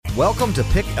Welcome to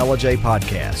Pick LJ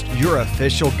Podcast, your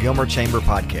official Gilmer Chamber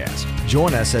podcast.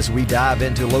 Join us as we dive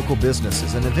into local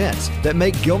businesses and events that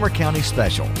make Gilmer County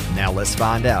special. Now let's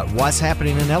find out what's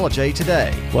happening in LJ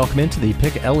today. Welcome into the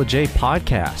Pick LJ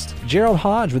Podcast. Gerald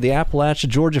Hodge with the Appalachia,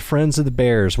 Georgia Friends of the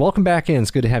Bears. Welcome back in.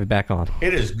 It's good to have you back on.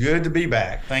 It is good to be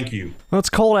back. Thank you. Well, it's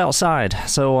cold outside,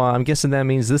 so I'm guessing that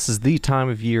means this is the time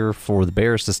of year for the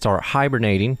bears to start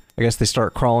hibernating. I guess they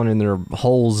start crawling in their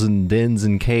holes and dens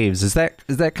and caves. Is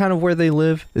that kind of where they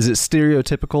live? Is it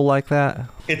stereotypical like that?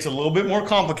 It's a little bit more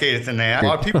complicated than that. A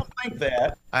lot of people think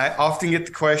that. I often get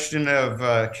the question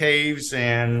of caves,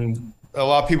 and a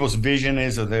lot of people's vision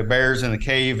is of the bears in the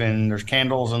cave and there's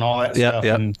candles and all that stuff.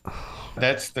 Yep. And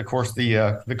that's, of course,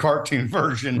 the cartoon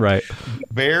version. Right.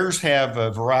 Bears have a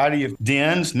variety of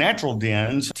dens, natural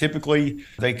dens. Typically,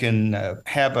 they can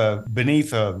have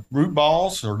beneath root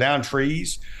balls or down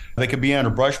trees. They can be under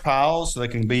brush piles. They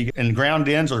can be in ground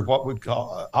dens, or what we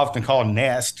often call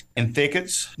nest, in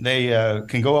thickets. They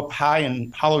can go up high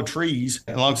in hollow trees.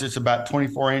 As long as it's about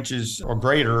 24 inches or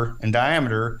greater in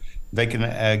diameter, they can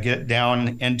get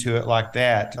down into it like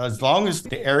that. As long as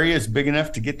the area is big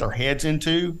enough to get their heads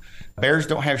into, bears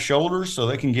don't have shoulders, so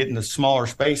they can get into smaller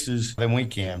spaces than we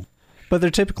can. But they're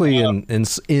typically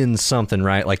in something,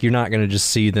 right? Like you're not going to just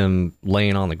see them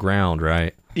laying on the ground,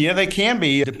 right? Yeah, they can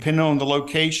be, depending on the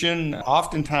location.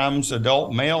 Oftentimes,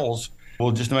 adult males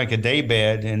will just make a day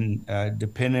bed, and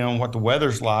depending on what the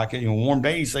weather's like, warm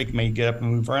days, they may get up and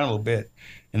move around a little bit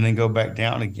and then go back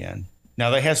down again. Now,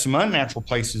 they have some unnatural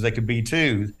places they could be,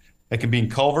 too. They could be in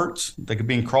culverts. They could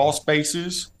be in crawl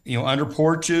spaces, under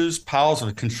porches, piles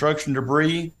of construction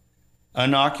debris,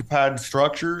 unoccupied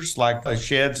structures like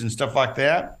sheds and stuff like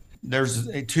that. There's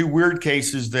two weird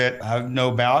cases that I know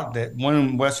about. That one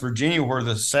in West Virginia where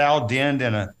the sow denned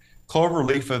in a clover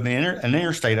leaf of an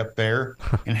interstate up there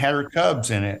and had her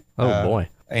cubs in it. Oh, boy.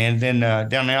 And then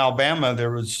down in Alabama, there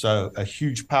was a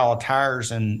huge pile of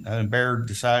tires, and a bear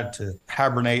decided to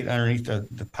hibernate underneath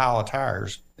the pile of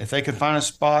tires. If they can find a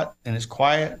spot and it's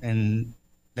quiet and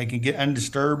they can get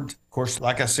undisturbed, of course,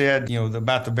 like I said,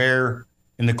 about the bear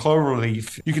in the clover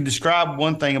leaf, you can describe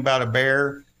one thing about a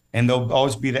bear, and there'll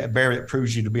always be that bear that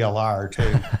proves you to be a liar,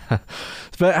 too.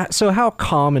 But so how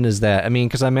common is that? I mean,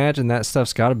 because I imagine that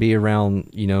stuff's got to be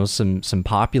around, some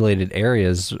populated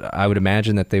areas. I would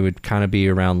imagine that they would kind of be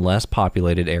around less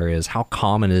populated areas. How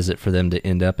common is it for them to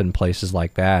end up in places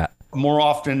like that? More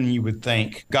often than you would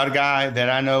think. Got a guy that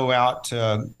I know out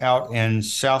in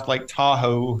South Lake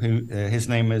Tahoe, who his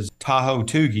name is Tahoe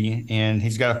Toogie, and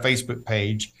he's got a Facebook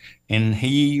page, and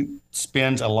he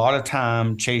spends a lot of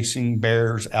time chasing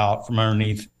bears out from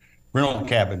underneath rental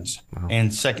cabins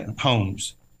and second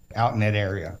homes out in that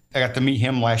area. I got to meet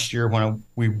him last year when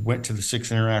we went to the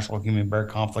 6th International Human Bear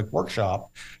Conflict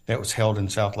Workshop that was held in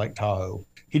South Lake Tahoe.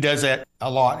 He does that a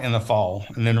lot in the fall,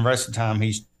 and then the rest of the time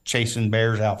he's chasing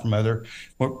bears out from other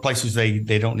places they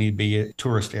don't need to be,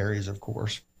 tourist areas, of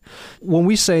course. When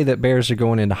we say that bears are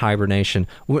going into hibernation,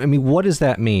 I mean, what does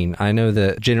that mean? I know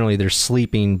that generally they're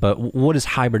sleeping, but what does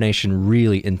hibernation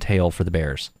really entail for the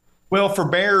bears? Well, for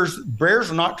bears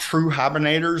are not true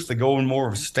hibernators. They go in more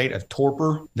of a state of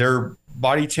torpor. Their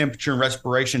body temperature and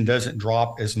respiration doesn't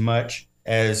drop as much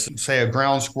as, say, a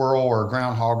ground squirrel or a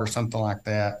groundhog or something like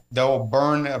that. They'll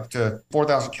burn up to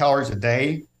 4,000 calories a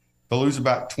day. They'll lose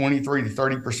about 23 to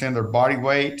 30% of their body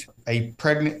weight. A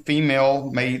pregnant female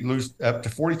may lose up to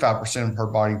 45% of her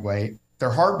body weight.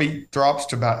 Their heartbeat drops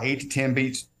to about 8 to 10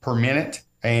 beats per minute,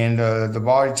 and the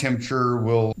body temperature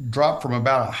will drop from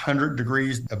about 100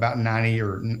 degrees, about 90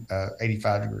 or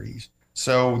 85 degrees.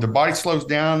 So the body slows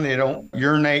down. They don't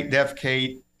urinate,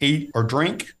 defecate, eat, or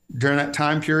drink during that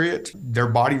time period. Their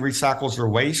body recycles their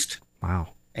waste. Wow.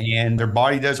 And their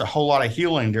body does a whole lot of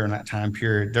healing during that time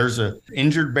period. There's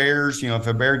injured bears. If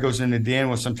a bear goes in the den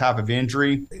with some type of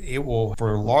injury, it will,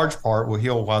 for a large part, will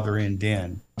heal while they're in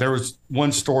den. There was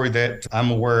one story that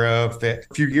I'm aware of that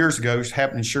a few years ago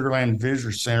happened in Sugar Land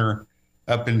Visitor Center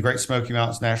up in Great Smoky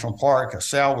Mountains National Park. A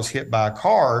sow was hit by a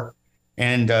car,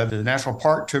 and the national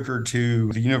park took her to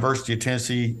the University of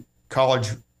Tennessee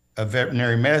College of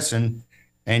Veterinary Medicine,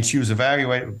 and she was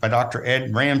evaluated by Dr.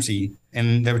 Ed Ramsey.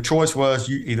 And the choice was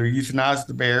you either euthanize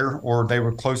the bear or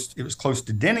it was close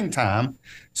to denning time.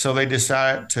 So they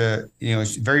decided to,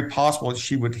 it's very possible that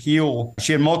she would heal.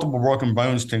 She had multiple broken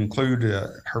bones to include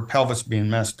her pelvis being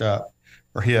messed up,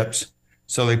 her hips.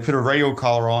 So they put a radio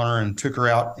collar on her and took her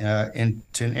out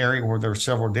into an area where there were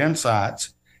several den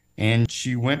sites. And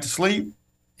she went to sleep,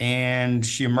 and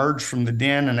she emerged from the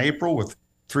den in April with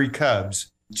 3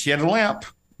 cubs. She had a limp,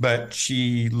 but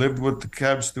she lived with the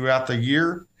cubs throughout the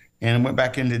year. and went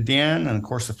back into den. And of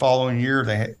course, the following year,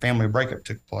 they had family breakup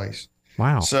took place.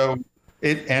 Wow. So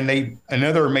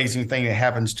another amazing thing that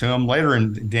happens to them later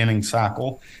in the denning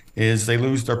cycle is they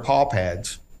lose their paw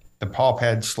pads. The paw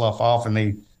pads slough off, and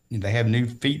they have new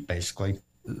feet basically.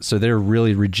 So they're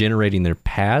really regenerating their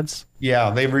pads? Yeah,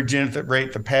 they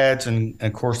regenerate the pads, and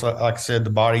of course, like I said,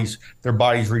 their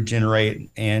bodies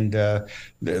regenerate. And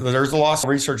there's a lot of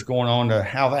research going on to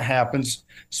how that happens.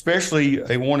 Especially,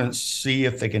 they want to see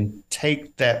if they can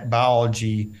take that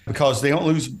biology, because they don't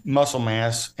lose muscle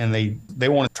mass, and they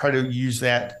want to try to use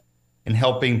that in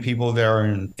helping people that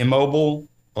are immobile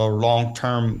or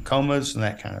long-term comas and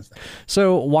that kind of thing.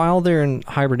 So while they're in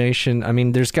hibernation, I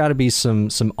mean, there's got to be some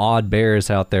odd bears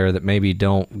out there that maybe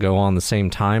don't go on the same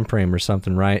time frame or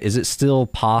something, right? Is it still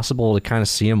possible to kind of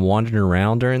see them wandering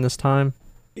around during this time?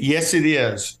 Yes, it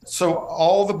is. So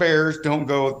all the bears don't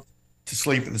go to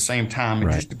sleep at the same time.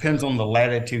 It just depends on the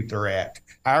latitude they're at.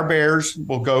 Our bears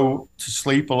will go to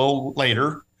sleep a little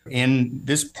later in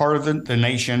this part of the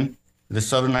nation, the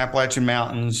southern Appalachian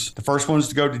Mountains. The first ones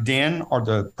to go to den are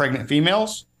the pregnant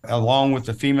females, along with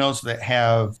the females that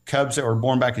have cubs that were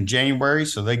born back in January.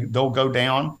 So they'll go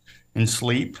down and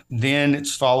sleep. Then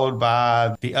it's followed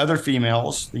by the other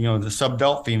females, the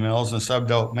subadult females and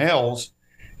subadult males.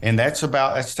 And that's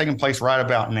taking place right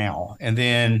about now. And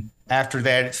then after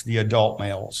that, it's the adult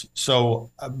males. So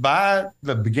by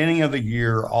the beginning of the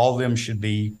year, all of them should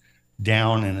be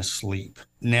down and asleep.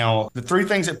 Now, the three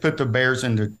things that put the bears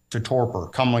into torpor,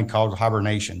 commonly called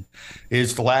hibernation,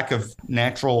 is the lack of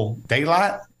natural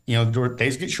daylight. The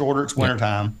days get shorter, it's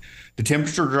wintertime. The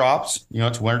temperature drops,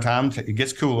 it's wintertime, it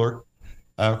gets cooler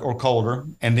or colder,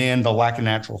 and then the lack of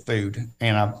natural food.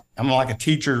 And I'm like a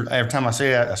teacher, every time I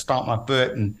say that, I stomp my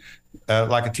foot, and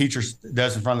like a teacher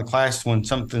does in front of the class when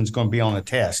something's going to be on a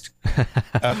test.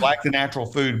 Lack the natural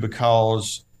food,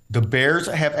 because the bears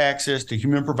that have access to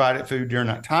human-provided food during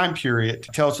that time period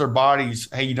tells their bodies,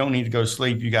 hey, you don't need to go to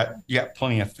sleep. You got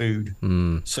plenty of food.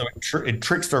 So it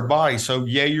tricks their body. So,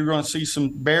 yeah, you're going to see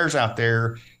some bears out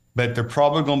there, but they're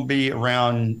probably going to be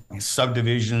around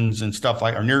subdivisions and stuff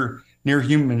like, or near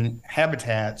human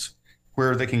habitats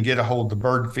where they can get a hold of the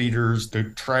bird feeders, the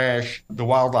trash, the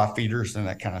wildlife feeders, and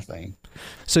that kind of thing.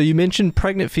 So you mentioned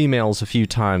pregnant females a few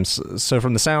times. So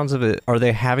from the sounds of it, are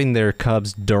they having their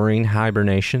cubs during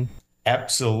hibernation?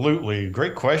 Absolutely.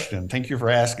 Great question. Thank you for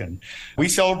asking. We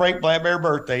celebrate black bear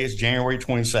birthday. It's January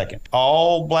 22nd.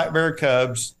 All black bear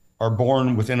cubs are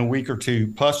born within a week or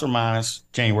two, plus or minus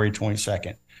January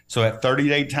 22nd. So at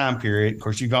 30-day time period, of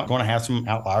course, you're going to have some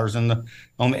outliers on the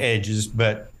edges,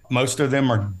 but most of them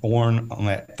are born on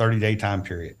that 30-day time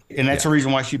period. And that's the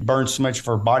reason why she burns so much of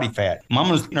her body fat.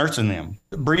 Mama's nursing them.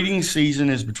 The breeding season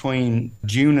is between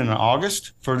June and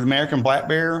August. For the American black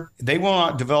bear, they will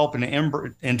not develop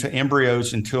into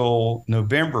embryos until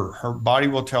November. Her body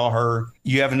will tell her,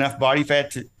 you have enough body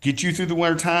fat to get you through the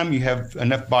wintertime. You have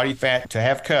enough body fat to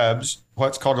have cubs.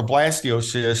 What's called a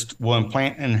blastocyst will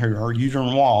implant in her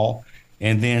uterine wall.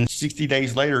 And then 60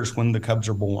 days later is when the cubs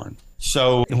are born.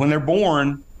 So when they're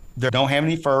born, they don't have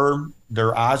any fur.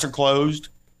 Their eyes are closed.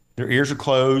 Their ears are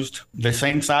closed. The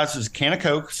same size as a can of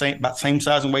Coke, about the same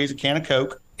size and weight as a can of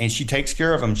Coke. And she takes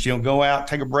care of them. She don't go out,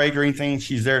 take a break or anything.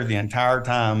 She's there the entire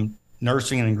time,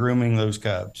 nursing and grooming those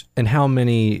cubs. And how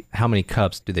many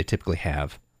cubs do they typically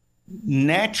have?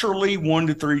 Naturally, 1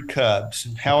 to 3 cubs.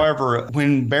 However,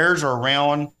 when bears are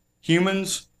around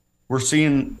humans, we're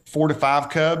seeing 4 to 5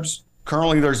 cubs.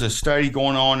 Currently, there's a study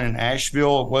going on in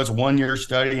Asheville. It was a 1-year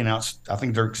study, and now I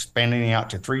think they're expanding it out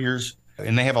to 3 years.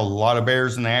 And they have a lot of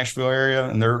bears in the Asheville area,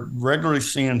 and they're regularly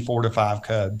seeing 4 to 5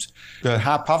 cubs. The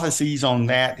hypothesis on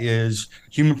that is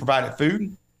human-provided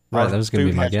food. Right, that was going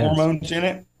to be my guess. Hormones in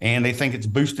it, and they think it's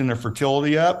boosting their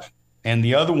fertility up. And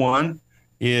the other one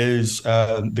is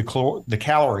the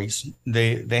calories.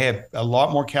 They have a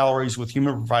lot more calories with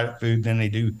human-provided food than they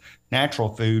do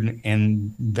natural food,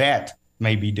 and that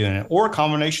may be doing it, or a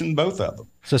combination of both of them.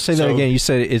 So say that again. You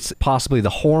said it's possibly the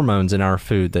hormones in our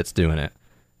food that's doing it.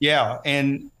 Yeah,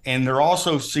 and they're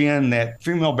also seeing that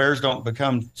female bears don't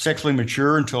become sexually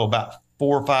mature until about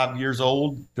 4 or 5 years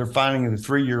old. They're finding that the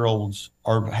 3-year-olds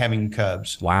are having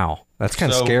cubs. Wow, that's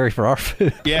kind of scary for our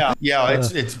food. Yeah,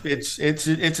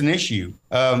 it's an issue.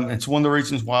 It's one of the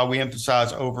reasons why we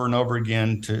emphasize over and over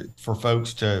again for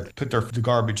folks to put the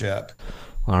garbage up.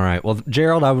 All right. Well,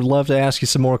 Gerald, I would love to ask you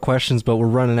some more questions, but we're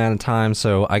running out of time.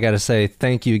 So I got to say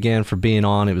thank you again for being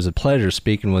on. It was a pleasure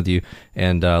speaking with you,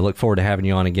 and look forward to having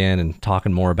you on again and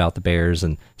talking more about the bears,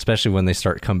 and especially when they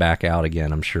start to come back out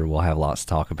again. I'm sure we'll have lots to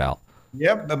talk about.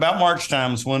 Yep. About March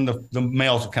time is when the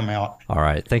males will come out. All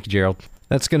right. Thank you, Gerald.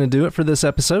 That's going to do it for this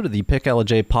episode of the Pick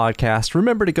LJ podcast.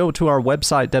 Remember to go to our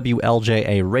website,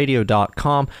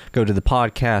 WLJAradio.com, go to the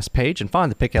podcast page and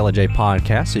find the Pick LJ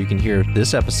podcast so you can hear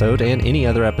this episode and any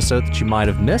other episode that you might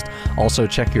have missed. Also,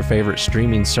 check your favorite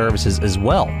streaming services as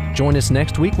well. Join us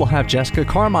next week. We'll have Jessica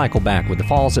Carmichael back with the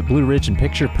Falls at Blue Ridge and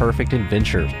Picture Perfect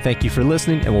Adventure. Thank you for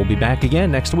listening, and we'll be back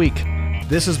again next week.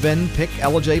 This has been Pick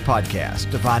LJ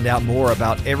Podcast. To find out more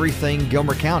about everything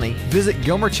Gilmer County, visit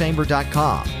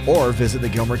GilmerChamber.com or visit the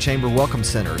Gilmer Chamber Welcome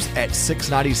Centers at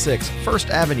 696 First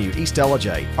Avenue, East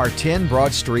LJ, or 10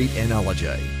 Broad Street in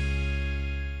LJ.